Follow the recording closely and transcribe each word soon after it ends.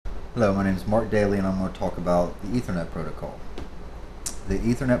Hello, my name is Mark Daly and I'm going to talk about the Ethernet protocol. The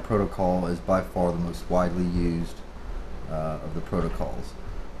Ethernet protocol is by far the most widely used of the protocols.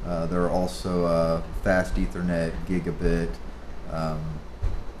 There are also fast Ethernet, gigabit, um,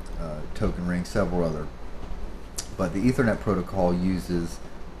 token ring, several other. But the Ethernet protocol uses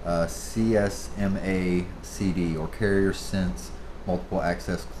CSMACD, or Carrier Sense Multiple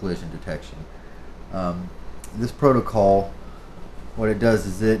Access Collision Detection. This protocol, what it does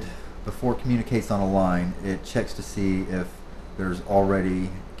is before it communicates on a line, it checks to see if there's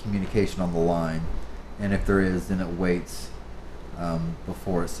already communication on the line, and if there is, then it waits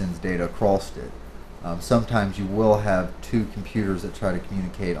before it sends data across it. Sometimes you will have two computers that try to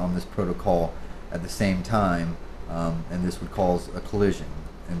communicate on this protocol at the same time, and this would cause a collision,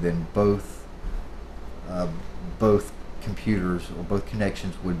 and then both computers or both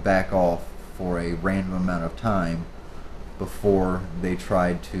connections would back off for a random amount of time before they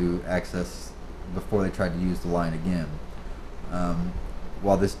tried to use the line again.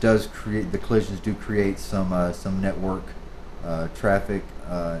 While this does create, the collisions do create some network traffic,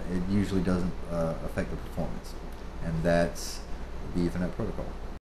 it usually doesn't affect the performance, and that's the Ethernet protocol.